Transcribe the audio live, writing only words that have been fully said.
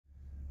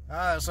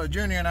So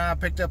Junior and I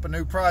picked up a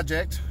new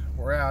project.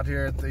 We're out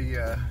here at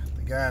the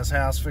guy's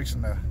house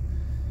fixing to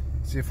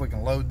see if we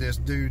can load this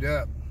dude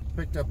up.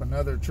 Picked up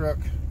another truck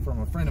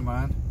from a friend of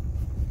mine,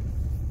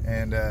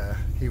 and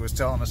he was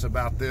telling us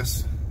about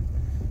this.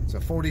 It's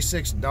a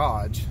 46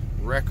 Dodge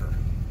Wrecker,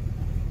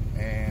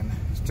 and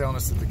he's telling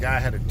us that the guy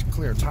had a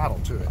clear title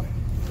to it.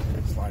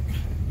 It's like,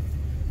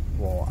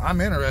 well,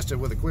 I'm interested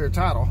with a clear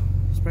title,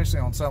 especially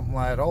on something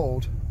like that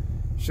old.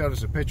 Showed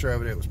us a picture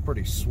of it. It was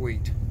pretty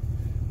sweet.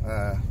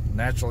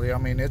 Naturally, I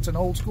mean, it's an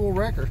old school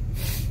wrecker.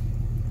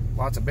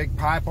 Lots of big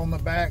pipe on the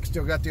back.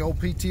 Still got the old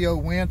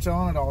PTO winch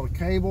on it, all the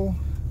cable,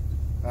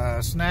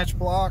 snatch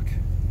block.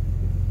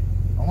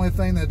 Only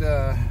thing that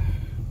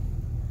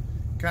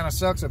kind of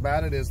sucks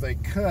about it is they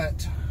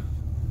cut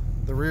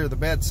the rear of the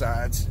bed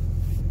sides,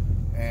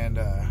 and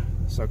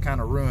so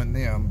kind of ruined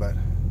them. But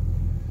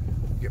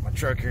get my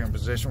truck here in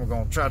position. We're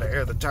going to try to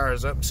air the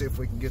tires up and see if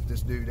we can get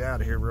this dude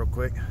out of here real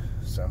quick.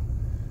 So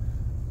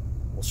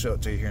we'll show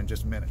it to you here in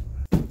just a minute.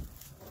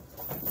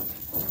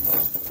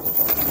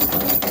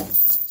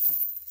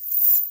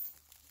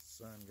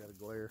 Sun got a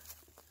glare.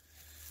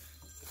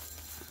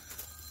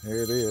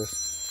 There it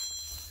is.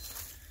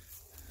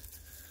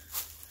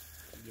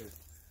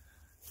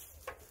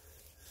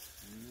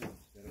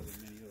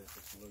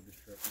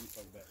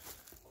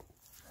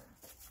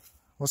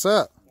 What's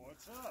up?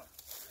 What's up?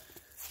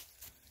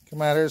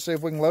 Come out here and see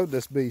if we can load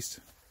this beast.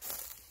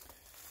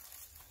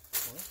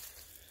 What?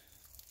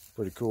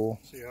 Pretty cool.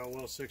 See how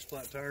well 6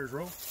 flat tires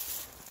roll?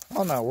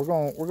 Oh no, we're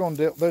going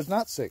to. There's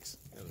not 6.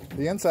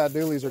 The inside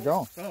dualies are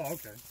gone. Oh,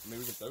 okay. Maybe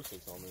we can throw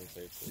 6 on there and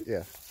say it's 6.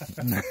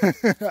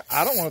 Yeah.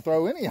 I don't want to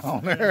throw any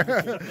on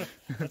there.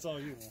 That's all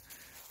you want.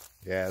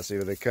 Yeah, see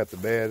where they cut the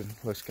bed.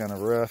 Looks kind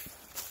of rough.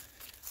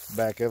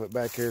 Back of it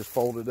back here is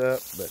folded up,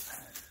 but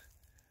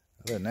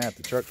other than that,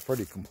 the truck's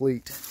pretty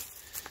complete.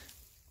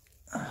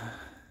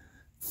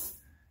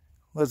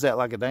 What's that,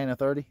 like a Dana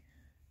 30?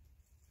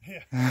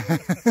 Yeah.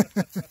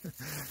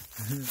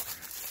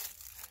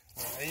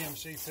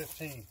 AMC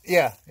 15.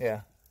 Yeah,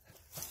 yeah.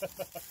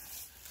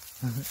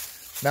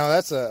 No,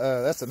 that's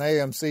an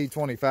AMC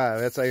 25.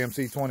 That's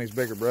AMC 20's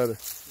bigger brother.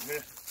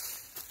 Yeah.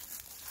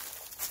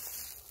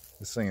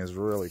 This thing is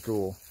really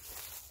cool.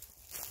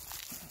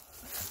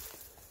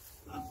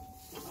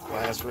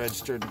 Last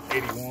registered in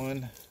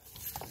 81.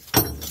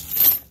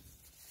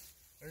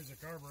 There's a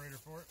carburetor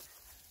for it.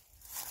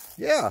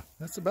 Yeah,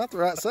 that's about the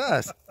right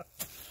size.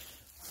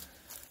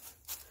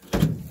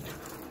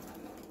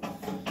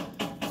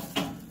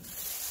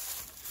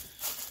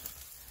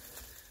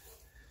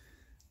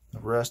 The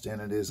rust in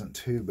it isn't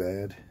too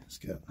bad. It's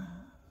got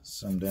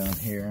some down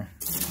here,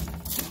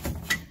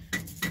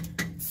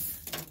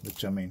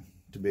 which, I mean,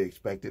 to be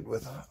expected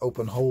with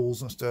open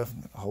holes and stuff,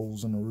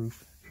 holes in the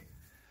roof.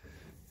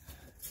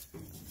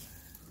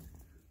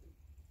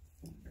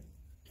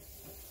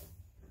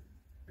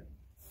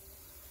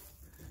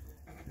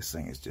 This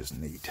thing is just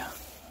neat.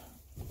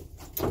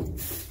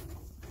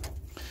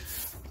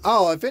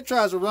 Oh, if it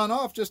tries to run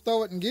off, just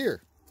throw it in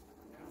gear.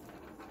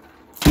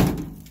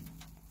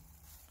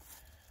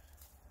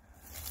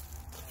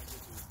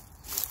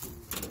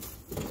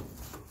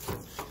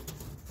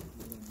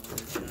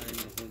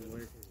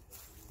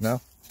 No?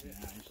 Yeah,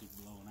 it's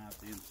just blowing out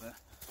the inside.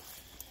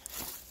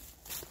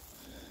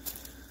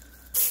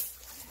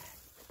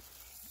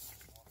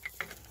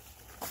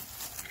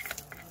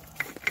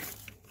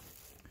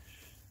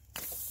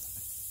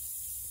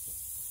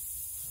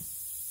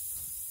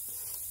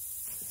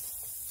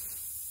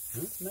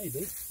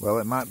 Maybe. Well,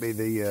 it might be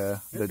the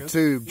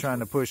tube trying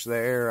to push the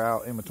air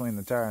out in between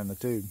the tire and the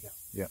tube. Yeah.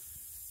 Yeah.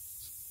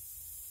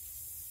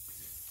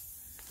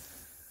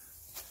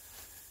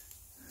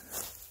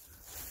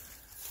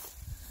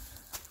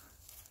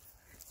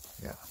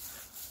 Yeah.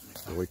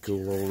 Really cool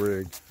little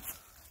rig.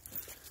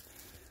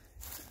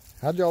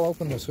 How'd y'all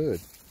open this hood?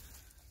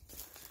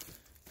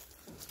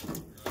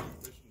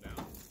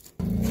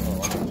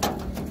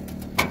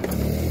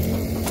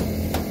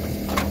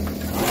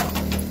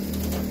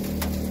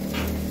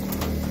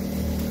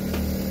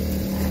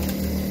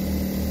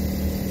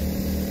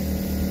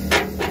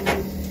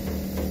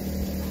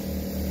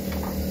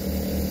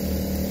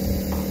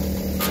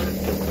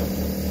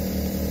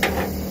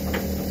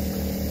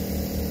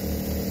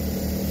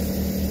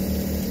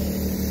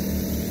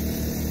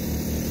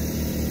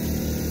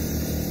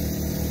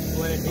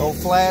 Old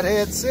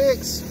Flathead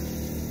 6.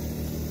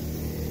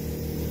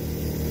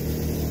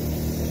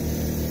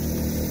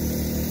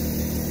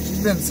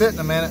 She's been sitting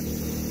a minute.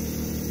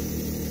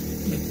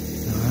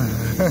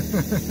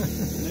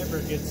 Never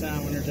a good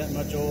sign when there's that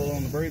much oil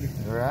on the breather.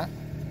 All right.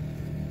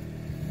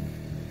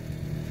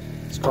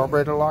 Is the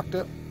carburetor locked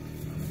up?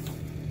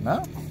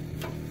 No.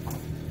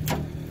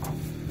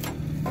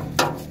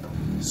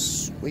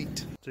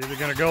 Sweet. It's either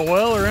going to go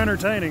well or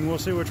entertaining. We'll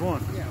see which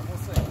one. Yeah, we'll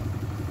see.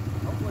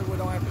 Hopefully we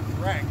don't have to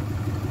drag it.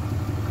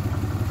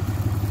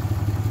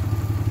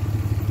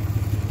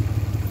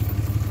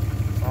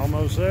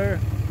 Almost there.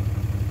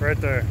 Right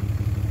there.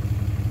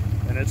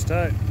 And it's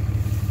tight.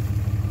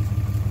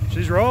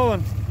 She's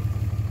rolling.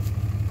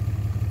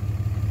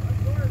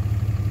 Nice work.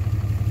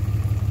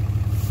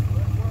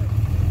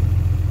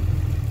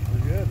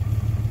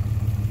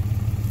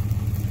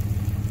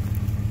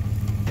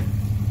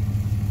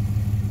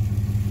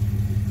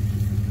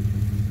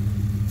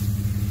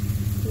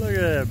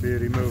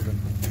 beauty moving.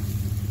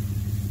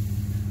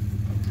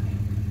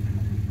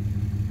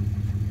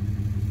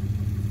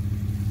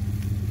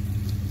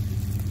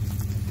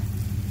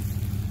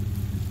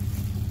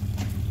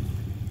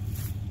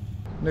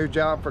 New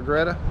job for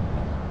Greta.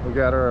 We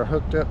got her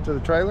hooked up to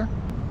the trailer.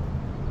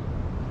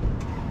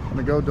 I'm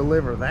gonna go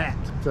deliver that.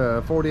 It's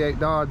a 48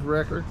 Dodge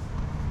Wrecker,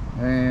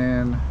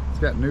 and it's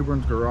got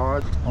Newbern's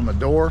garage on the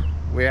door.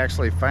 We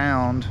actually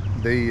found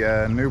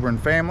the Newbern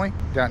family,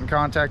 got in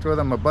contact with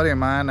them. A buddy of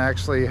mine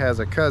actually has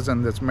a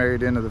cousin that's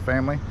married into the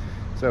family,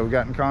 so we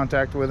got in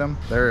contact with them.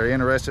 They're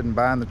interested in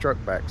buying the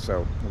truck back,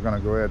 so we're gonna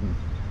go ahead and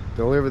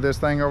deliver this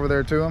thing over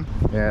there to them.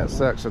 Yeah, it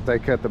sucks that they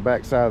cut the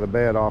back side of the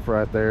bed off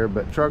right there,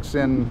 but truck's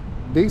in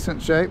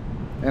decent shape,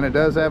 and it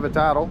does have a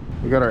title.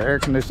 We got our air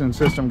conditioning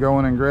system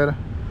going in Greta.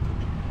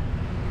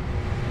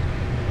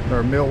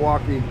 Our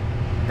Milwaukee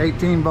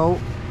 18 volt.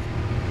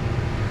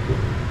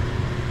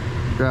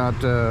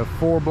 Got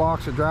 4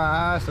 blocks of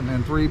dry ice and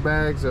then 3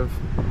 bags of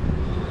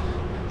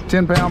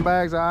 10-pound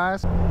bags of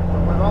ice.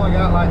 We've only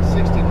got like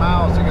 60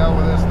 miles to go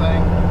with this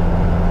thing.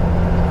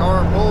 The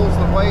car pulls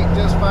the weight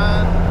just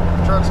fine.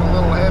 The truck's a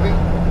little heavy,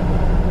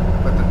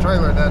 but the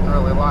trailer doesn't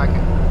really like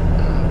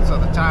it. So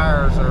the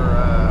tires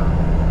are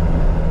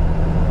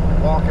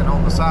walking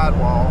on the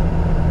sidewall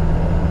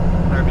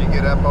whenever you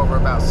get up over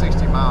about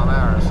 60 mile an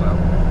hour. So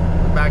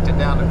we backed it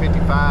down to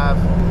 55.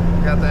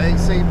 Got the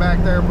AC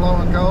back there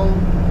blowing cold.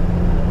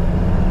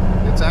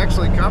 It's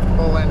actually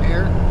comfortable in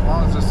here as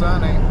long as the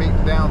sun ain't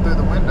beating down through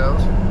the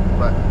windows,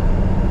 but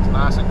it's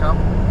nice and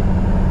comfortable.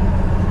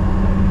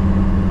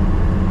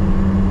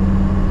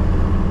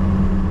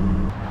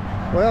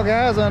 Well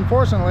guys,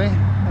 unfortunately,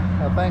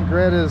 I think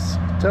Greta's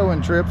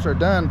towing trips are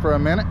done for a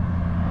minute.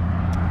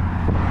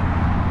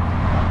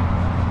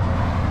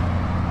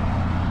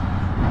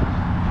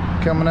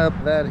 Coming up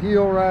that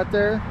hill right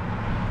there,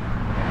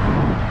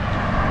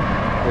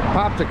 it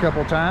popped a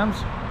couple times.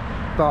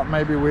 Thought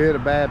maybe we hit a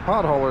bad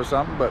pothole or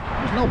something, but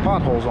there's no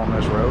potholes on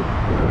this road,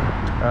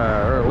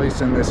 or at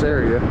least in this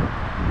area.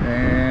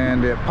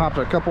 And it popped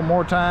a couple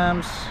more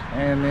times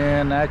and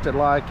then acted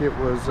like it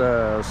was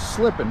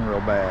slipping real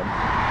bad.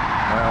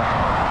 Well,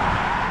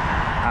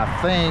 I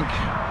think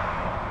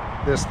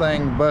this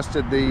thing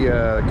busted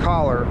the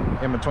collar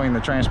in between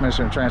the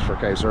transmission and transfer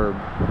case, or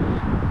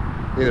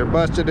either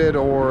busted it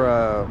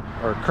or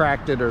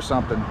cracked it or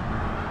something,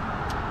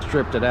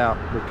 stripped it out,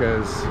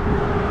 because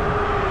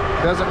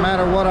it doesn't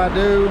matter what I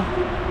do,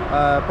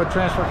 put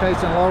transfer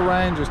case in low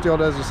range, it still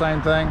does the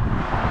same thing.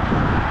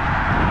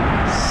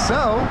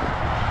 So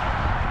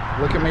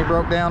look at me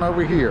broke down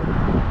over here.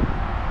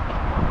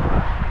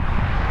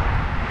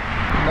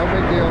 No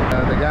big deal.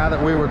 The guy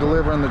that we were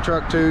delivering the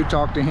truck to,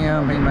 talked to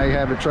him. He may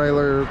have a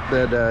trailer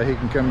that he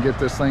can come get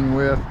this thing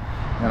with.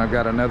 And I've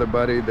got another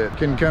buddy that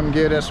can come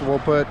get us. We'll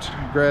put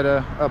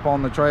Greta up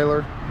on the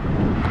trailer,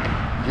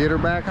 get her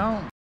back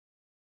home.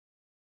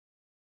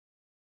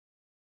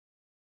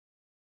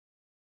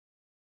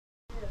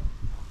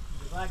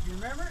 Like you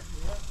remember it?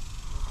 Yeah.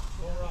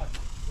 All right.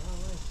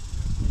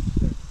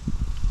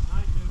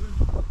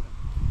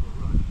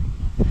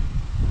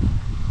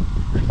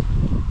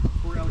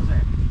 Where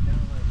Alexander?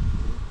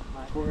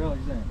 Where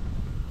Alexander?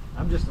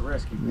 I'm just the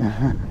rescue.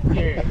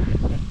 Gary.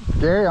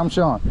 Gary, I'm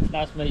Sean.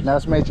 Nice to meet you.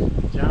 Nice to meet you.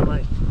 John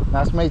Lee.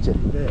 Nice to meet you.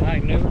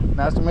 Mike Newman.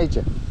 Nice to meet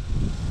you.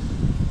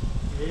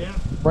 Yeah.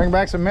 Bring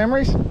back some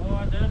memories? Oh,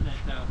 I done that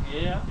though.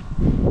 Yeah.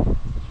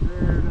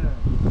 Sure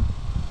does.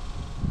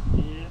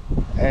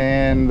 Yeah.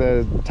 And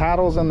the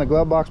title's in the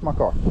glove box of my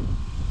car.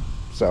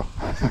 So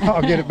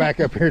I'll get it back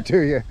up here to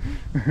you.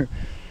 Yeah.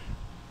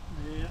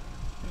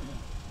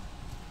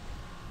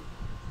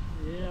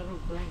 Yeah, I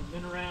don't think it's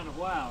been around a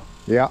while.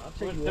 Yeah.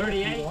 What,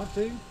 38? Want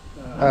to?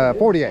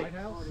 48. White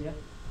House? Yeah.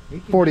 He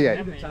can 48.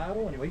 give you the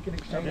title and we can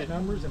exchange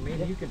numbers, and me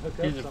and you can hook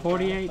up. Is it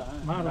 48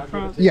 model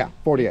truck? Yeah,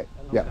 48.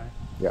 Yeah. Okay.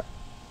 Yeah.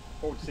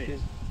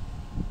 46.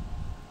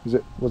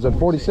 Was it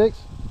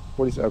 46?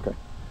 46, okay.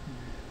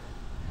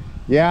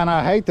 Yeah, and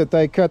I hate that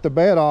they cut the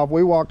bed off.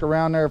 We walked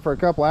around there for a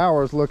couple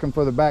hours looking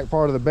for the back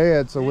part of the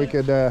bed so we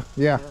could, yeah.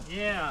 Yeah.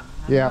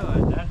 Yeah.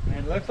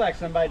 It looks like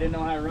somebody didn't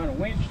know how to run a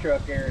winch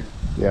truck there.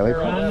 Yeah, they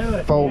I knew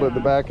it. folded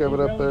the back of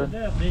it up there. Rolled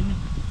it up, didn't you?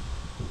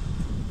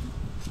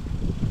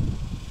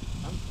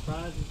 I'm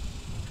surprised the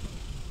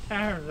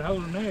tires are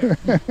holding there.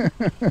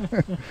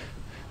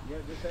 Yeah,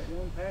 just that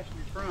one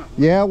passenger front.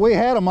 Yeah, we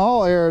had them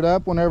all aired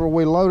up whenever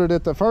we loaded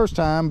it the first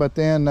time, but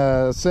then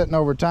sitting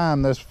over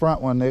time, this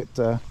front one, it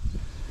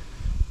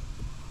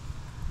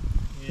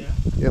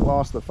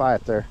lost the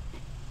fight there.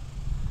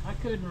 I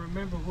couldn't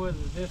remember whether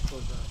this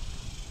was a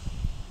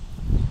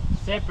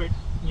separate,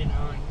 you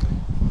know.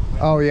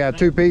 Oh yeah,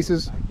 2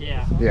 pieces.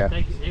 Yeah. Yeah.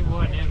 It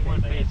wasn't in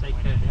one piece. They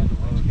cut it.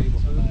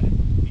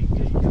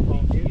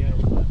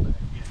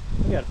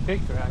 We got a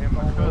picture out here in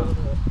my truck.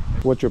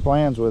 What's your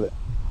plans with it?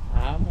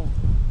 I'm gonna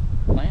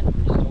plan to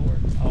restore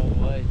it all the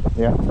way.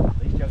 Yeah. At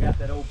least y'all got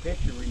that old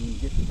picture where you can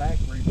get the back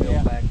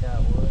rebuilt back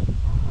how it was.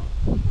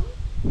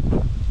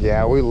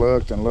 Yeah, we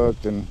looked and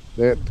looked, and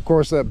of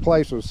course that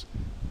place was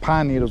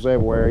pine needles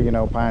everywhere, you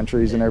know, pine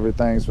trees and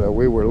everything. So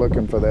we were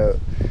looking for that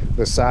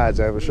the sides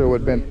of it. Sure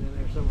would have been.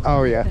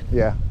 Oh yeah,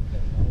 yeah.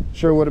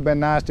 Sure would have been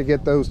nice to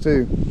get those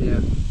too. Yeah.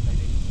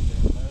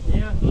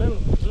 Yeah, a little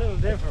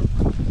different.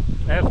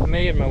 That's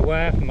me and my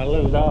wife and my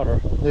little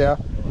daughter. Yeah.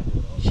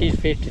 She's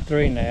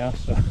 53 now,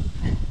 so.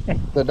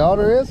 The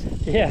daughter is?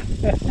 Yeah.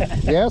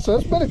 Yeah, so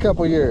it's been a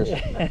couple years.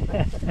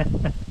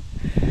 And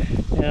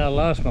I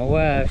lost my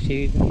wife.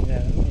 She,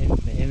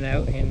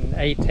 in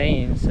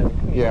 18. So.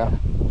 Yeah.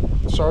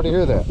 Sorry to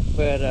hear that.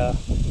 But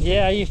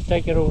yeah, I used to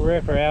take that old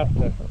wrecker out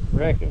to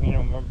wreck,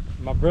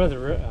 my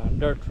brother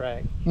dirt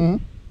track, Mm-hmm.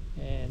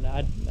 and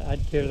I'd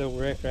carry the old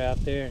wrecker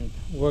out there and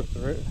work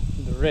the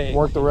wreck.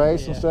 Work the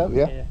race and stuff.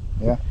 Yeah.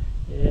 Yeah.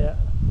 There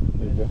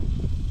you go.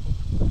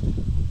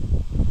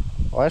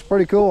 Well, that's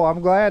pretty cool.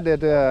 I'm glad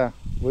that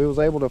we was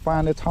able to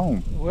find its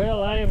home.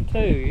 Well, I am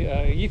too.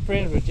 You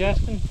friends with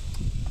Justin?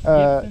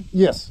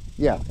 Yes.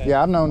 Yeah. Okay.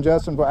 Yeah. I've known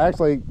Justin for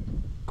actually.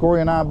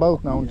 Corey and I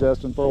both known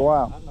Justin for a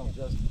while. I've known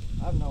Justin.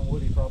 I've known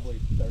Woody probably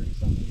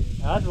 30-something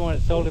years. I was the one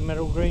that sold him that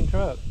old green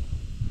truck.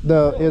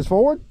 His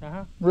Ford?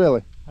 Uh-huh.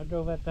 Really? I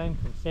drove that thing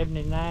from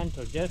 79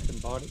 till Justin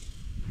bought it.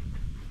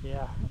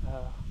 Yeah.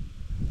 A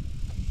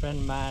friend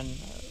of mine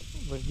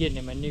was getting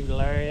him a new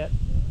Lariat,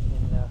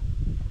 and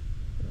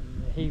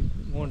he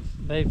wanted,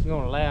 they was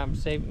going to allow him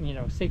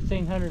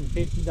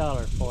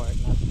 $1,650 for it,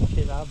 and I said,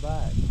 shit, I'll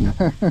buy it.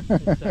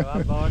 And so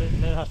I bought it,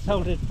 and then I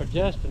sold it for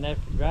Justin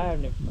after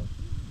driving it for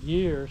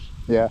years.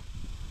 Yeah.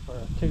 For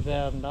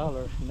 $2,000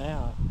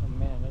 now. Oh,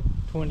 man, it's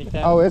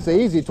 $20,000. Oh, it's an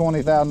easy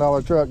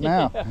 $20,000 truck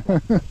now.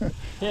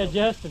 Yeah,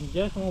 Justin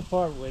won't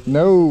part with it.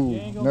 No, You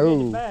ain't gonna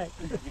get it back.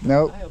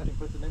 Nope. I helped him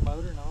put the new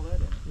motor and all that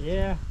in.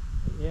 Yeah.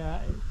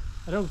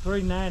 That old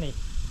 390.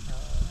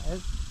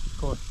 That's, of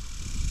course,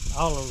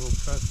 all those old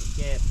trucks with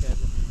gas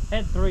guzzlers.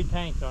 Had 3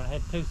 tanks on it.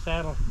 Had 2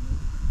 saddle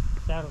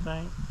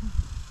tanks.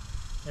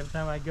 Every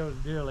time I go to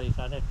deer lease,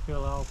 I'd have to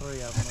fill all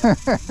 3 of them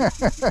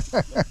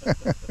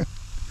up.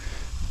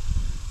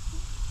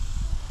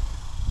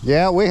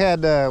 Yeah, we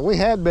had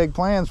big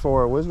plans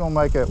for it. We was gonna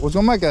make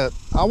a.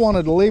 I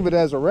wanted to leave it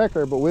as a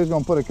wrecker, but we was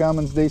gonna put a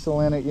Cummins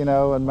diesel in it,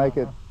 and make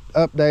it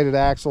updated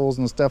axles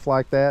and stuff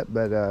like that.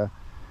 But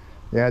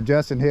yeah,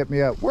 Justin hit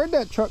me up. Where'd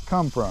that truck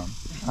come from?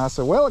 I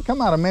said, well, it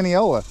come out of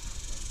Mineola.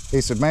 He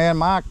said, man,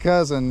 my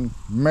cousin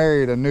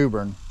married a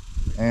Newbern,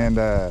 and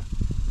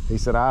he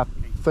said, I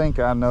think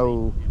I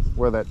know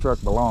where that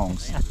truck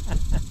belongs.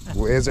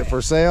 Is it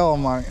for sale?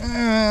 I'm like,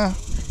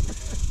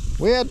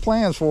 we had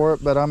plans for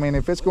it, but I mean,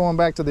 if it's going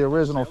back to the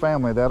original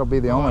family, that'll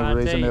be the only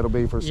reason it'll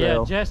be for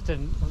sale. Yeah,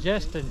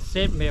 Justin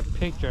sent me a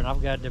picture, and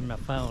I've got it in my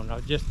phone,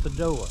 just the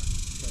door.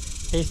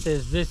 He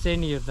says, this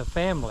any of the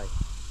family?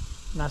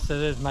 And I said,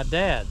 it's my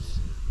dad's.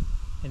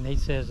 And he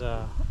says,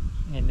 and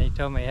he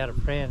told me he had a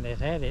friend that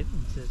had it,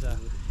 and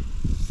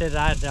said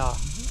I'd,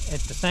 at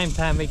the same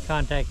time he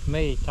contacted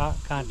me,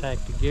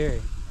 contacted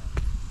Gary.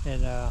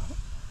 And,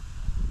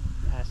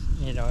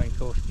 and of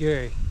course,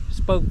 Gary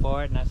spoke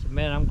for it, and I said,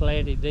 man, I'm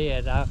glad he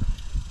did. My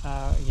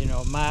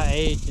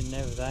age and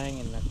everything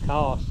and the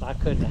cost, I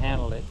couldn't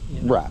handle it.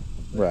 Right.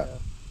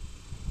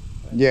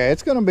 Yeah,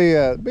 it's going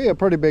to be a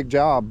pretty big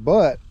job,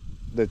 but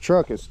the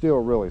truck is still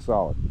really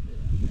solid.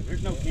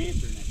 There's no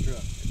cancer in that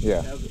truck. Yeah.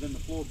 Other than the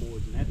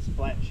floorboards, and that's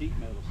flat sheet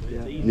metal, so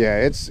it's easy. Yeah,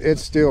 it's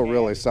still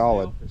really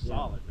solid. It's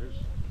solid.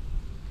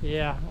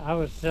 Yeah, I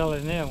was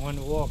telling them when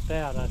we walked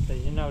out, I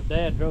said,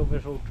 Dad drove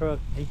this old truck.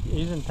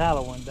 He's in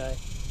Tyler one day,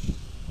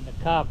 and the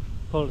cop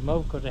pulled him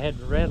over because they had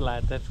the red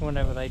lights. That's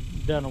whenever they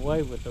done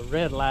away with the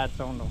red lights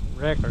on the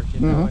records,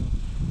 and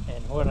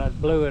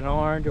what blue and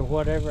orange or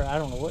whatever. I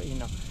don't know what,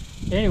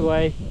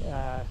 Anyway,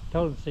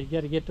 told him, so you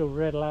got to get those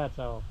red lights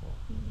off. Well,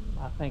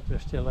 I think they're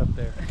still up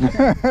there.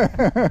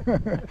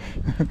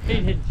 He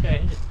didn't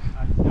change it.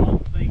 I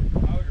don't think the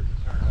motor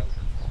was turned over.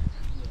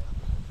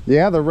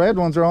 Yeah, the red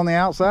ones are on the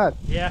outside.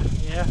 Yeah.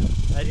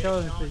 They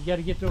told us you got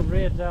to get those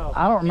reds off.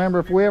 I don't remember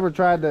if we ever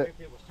tried to. If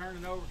it was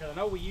turning over, because I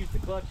know we used the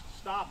clutch to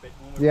stop it.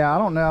 When Yeah, I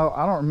don't know.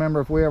 I don't remember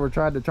if we ever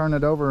tried to turn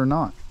it over or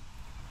not.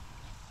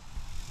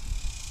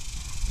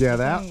 Yeah,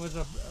 that was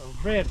a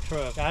red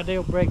truck,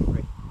 Ideal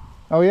Bakery.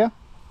 Oh yeah.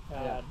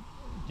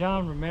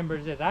 John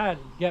remembers that I had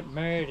got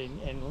married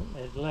and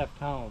had left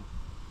home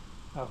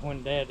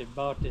when Dad had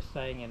bought this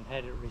thing and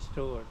had it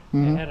restored.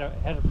 It had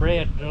a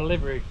bread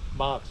delivery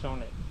box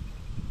on it,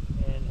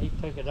 and he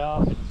took it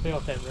off and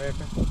built that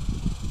wrecker.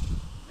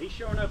 he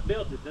sure enough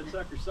built it. That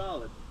sucker's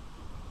solid.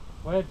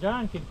 Well,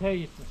 John can tell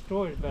you some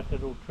stories about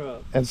that old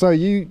truck. And so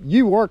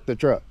you worked the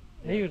truck.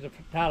 He was a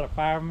Tyler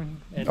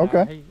fireman, and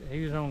Okay.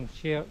 he was on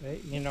shift.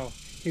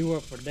 He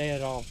worked for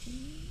Dad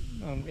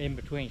in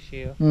between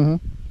shifts.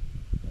 Mm-hmm.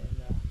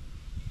 And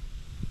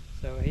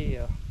so he,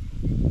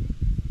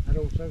 that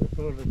old sucker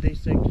pulled a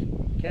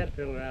D6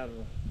 Caterpillar out of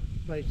the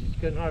place. You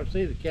couldn't hardly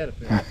see the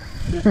Caterpillar.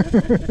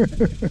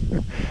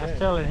 I was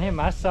telling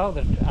him I saw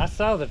the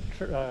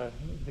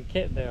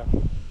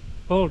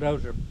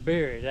bulldozer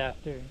buried out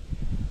there.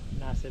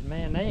 And I said,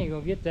 man, they ain't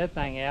gonna get that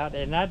thing out.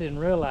 And I didn't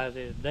realize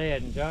his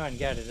Dad and John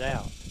got it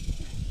out.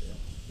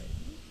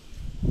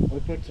 We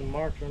put some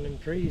marks on them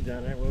trees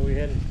down there where we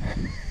had it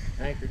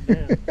anchored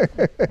down.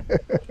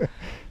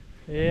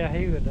 Yeah,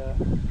 he would.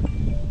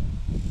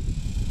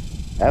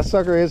 That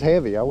sucker is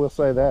heavy, I will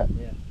say that.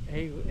 Yeah,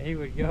 he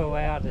would go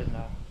out and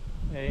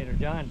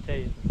John tell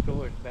you some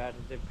stories about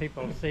it. That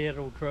people see an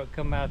old truck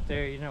come out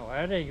there, you know,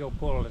 how they gonna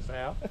pull us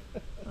out?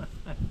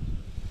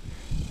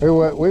 We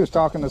was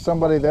talking to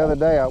somebody the other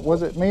day.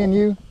 Was it me and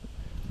you?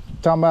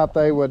 Talking about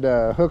they would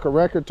hook a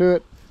wrecker to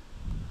it,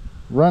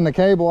 run the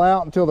cable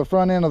out until the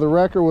front end of the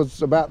wrecker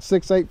was about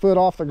 6-8 foot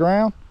off the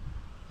ground,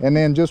 and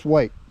then just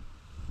wait.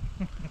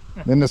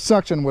 Then the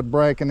suction would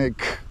break, and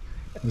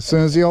as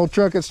soon as the old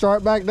truck would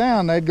start back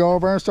down, they'd go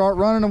over and start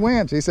running the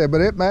winch. He said,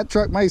 but that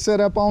truck may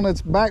sit up on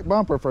its back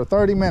bumper for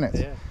 30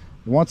 minutes. Yeah.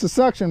 Once the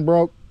suction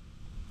broke,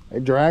 they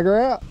drag her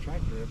out.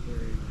 Tractor up there,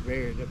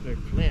 buried up there,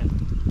 Flint,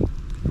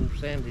 old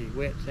sandy,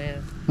 wet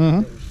sand.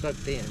 Mhm. It was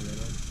sucked in, you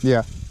know.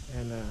 Yeah.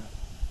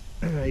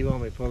 And he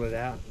wanted me to pull it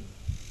out.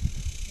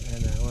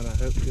 And when I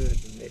hooked to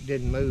it, and it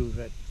didn't move,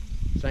 that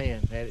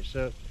sand had it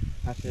sucked.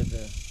 I said,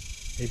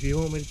 if you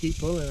want me to keep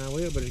pulling, I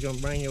will, but it's going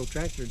to bring your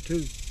tractor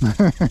too.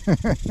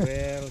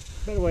 Well,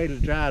 better wait till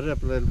it dries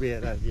up a little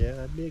bit. I said, yeah,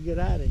 that'd be a good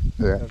idea.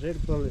 Yeah. Because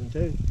it'll pull it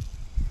too.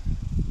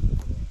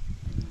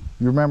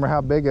 You remember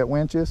how big that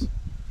winch is?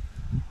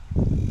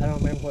 I don't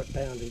remember what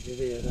poundage it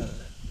is,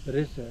 but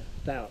it's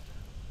stout.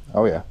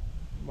 Oh yeah.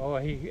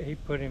 Boy, he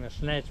put him a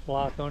snatch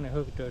block on it,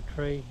 hooked to a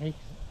tree. He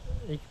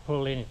could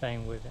pull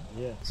anything with it.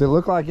 Yeah. Does it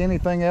look like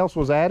anything else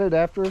was added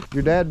after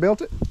your dad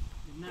built it?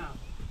 No.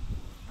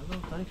 I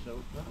don't think so.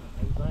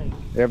 Everything.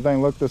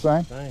 Everything looked the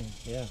same?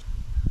 Yeah.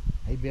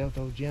 He built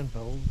those gin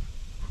poles.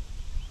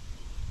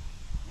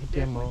 He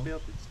Definitely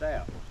built it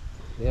stout.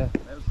 Yeah.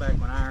 That was back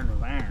when iron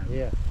was iron.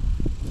 Yeah.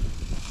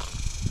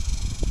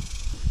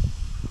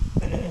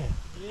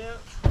 Yeah.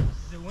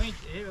 The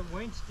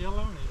wind's still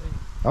on it.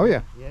 Oh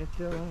yeah. Yeah, it's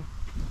still on.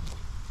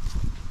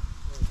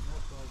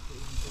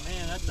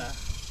 Man, that's a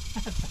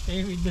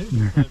heavy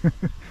duty.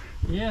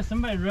 Yeah,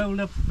 somebody rolled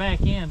up the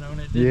back end on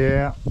it,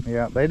 didn't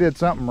Yeah, they did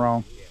something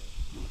wrong.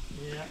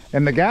 they? Yeah.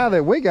 And the guy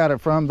that we got it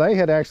from, they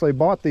had actually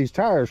bought these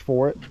tires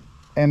for it,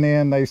 and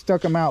then they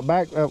stuck them out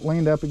back,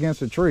 leaned up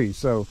against a tree.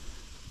 So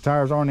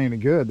tires aren't any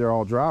good. They're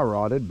all dry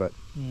rotted, but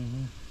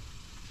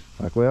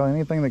like, well,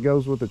 anything that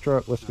goes with the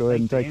truck, let's go ahead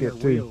and take it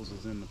too. Wheels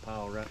is in the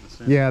pile right in the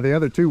center. Yeah, the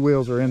other two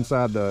wheels are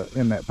inside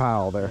in that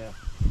pile there. Yeah.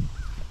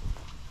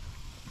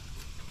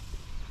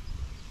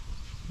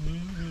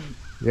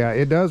 Yeah,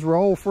 it does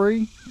roll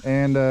free,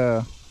 and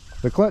the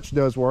clutch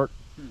does work.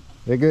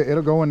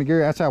 It'll go in the gear.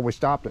 That's how we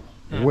stopped it.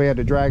 We had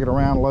to drag it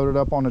around, load it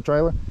up on the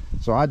trailer.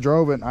 So I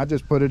drove it, and I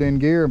just put it in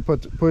gear and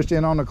pushed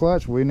in on the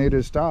clutch. We needed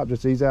to stop,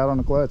 just ease out on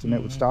the clutch, and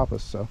it would stop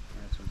us. So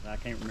I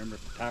can't remember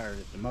if the tire,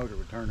 if the motor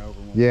would turn over.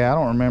 yeah, I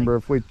don't remember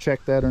if we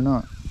checked that or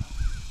not.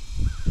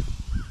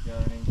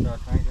 Got any start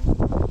cranking?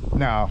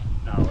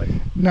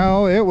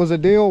 No, it was a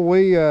deal.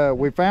 We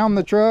found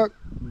the truck,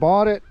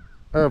 bought it,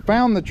 or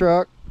found the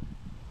truck,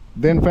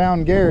 then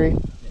found Gary,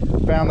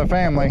 found the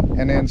family,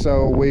 and then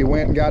so we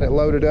went and got it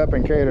loaded up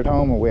and carried it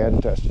home, and we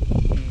hadn't touched it.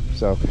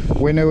 So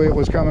we knew it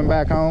was coming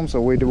back home,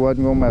 so we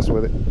wasn't gonna mess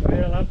with it.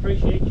 Well, I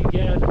appreciate you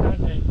getting us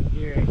contacting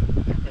Gary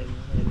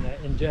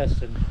and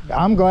Justin.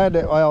 I'm glad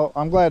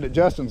that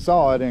Justin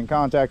saw it and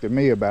contacted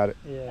me about it.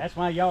 Yeah. That's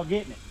why y'all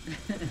getting it.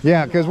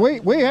 Yeah, because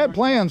we had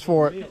plans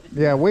for it.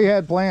 Yeah, we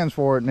had plans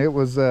for it, and it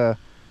was kind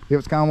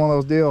of one of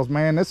those deals.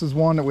 Man, this is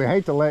one that we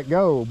hate to let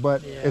go,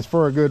 but it's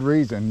for a good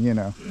reason, you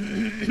know.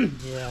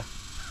 Yeah.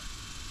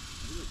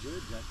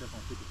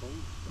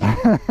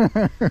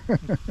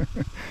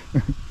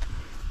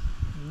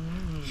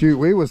 Shoot,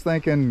 we was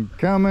thinking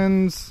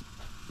Cummins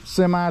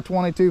semi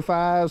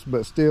 22.5s,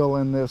 but still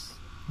in this,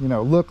 you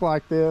know, look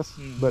like this,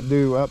 but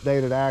do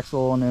updated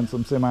axle and then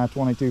some semi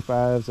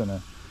 22.5s and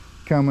a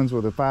Cummins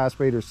with a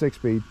 5-speed or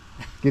 6-speed.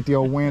 Get the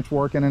old winch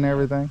working and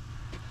everything.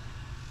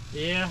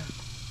 Yeah.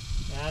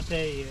 I'll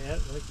tell you,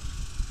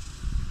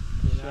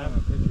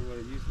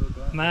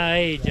 my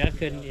age, I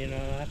couldn't,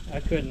 I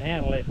couldn't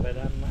handle it, but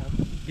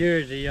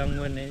Gary's a young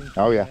one. And,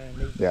 oh yeah,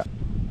 yeah.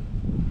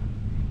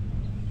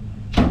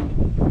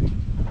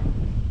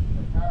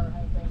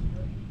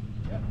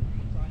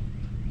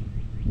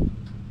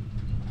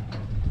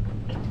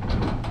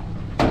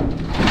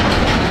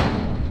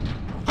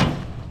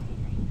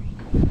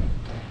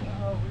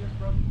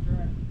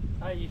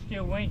 You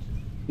still winch?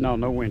 No,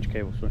 no winch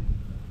cable, sir.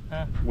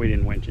 Huh? We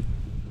didn't winch it.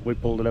 We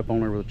pulled it up on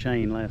there with a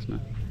chain last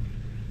night.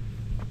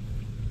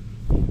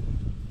 I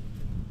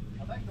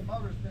think the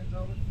motor's bent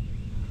over.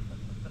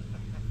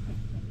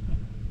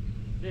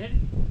 Did it?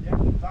 Yeah,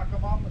 because I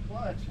come off the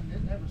clutch and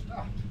it never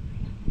stopped.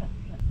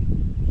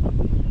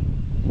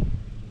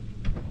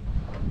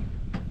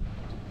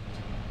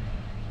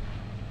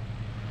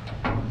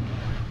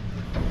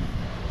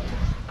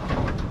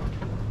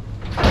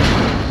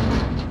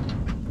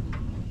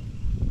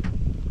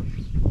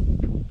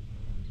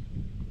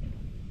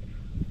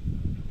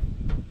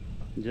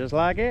 Just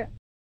like it.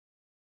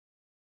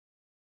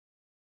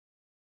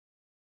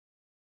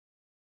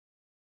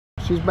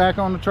 She's back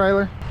on the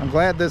trailer. I'm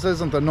glad this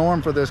isn't the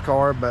norm for this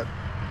car, but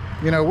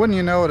wouldn't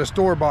you know it, a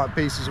store-bought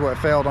piece is what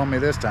failed on me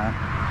this time.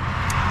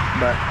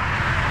 But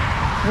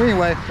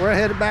Anyway, we're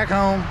headed back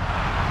home.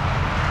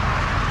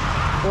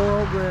 Poor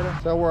old Greta.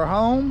 So we're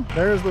home.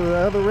 There's the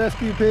other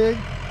rescue pig.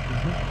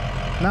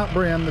 Not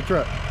Bren, the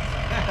truck.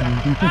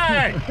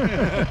 Hey!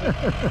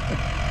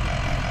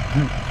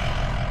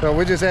 So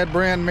we just had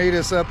Bren meet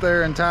us up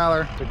there in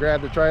Tyler to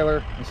grab the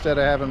trailer instead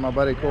of having my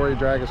buddy Corey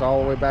drag us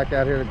all the way back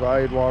out here to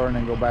Gladewater and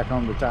then go back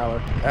home to Tyler.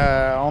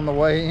 On the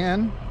way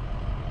in,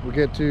 we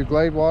get to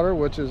Gladewater,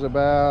 which is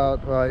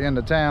about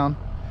into town.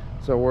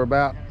 So we're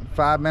about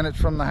 5 minutes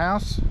from the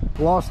house.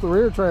 Lost the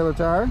rear trailer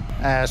tire.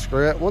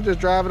 Screw it, we'll just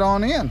drive it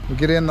on in. We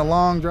get in the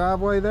long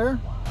driveway there.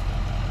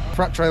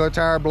 Front trailer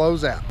tire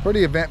blows out.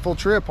 Pretty eventful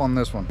trip on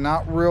this one.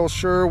 Not real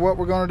sure what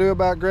we're going to do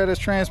about Greta's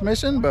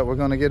transmission, but we're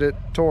going to get it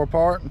tore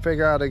apart and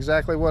figure out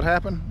exactly what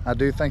happened. I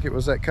do think it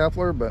was that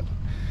coupler, but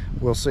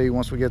we'll see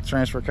once we get the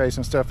transfer case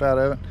and stuff out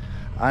of it.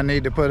 I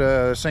need to put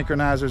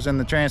synchronizers in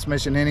the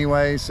transmission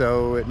anyway,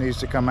 so it needs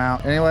to come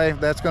out. Anyway,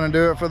 that's going to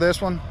do it for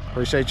this one.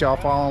 Appreciate y'all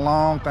following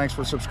along. Thanks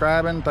for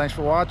subscribing. Thanks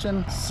for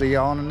watching. See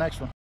y'all on the next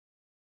one.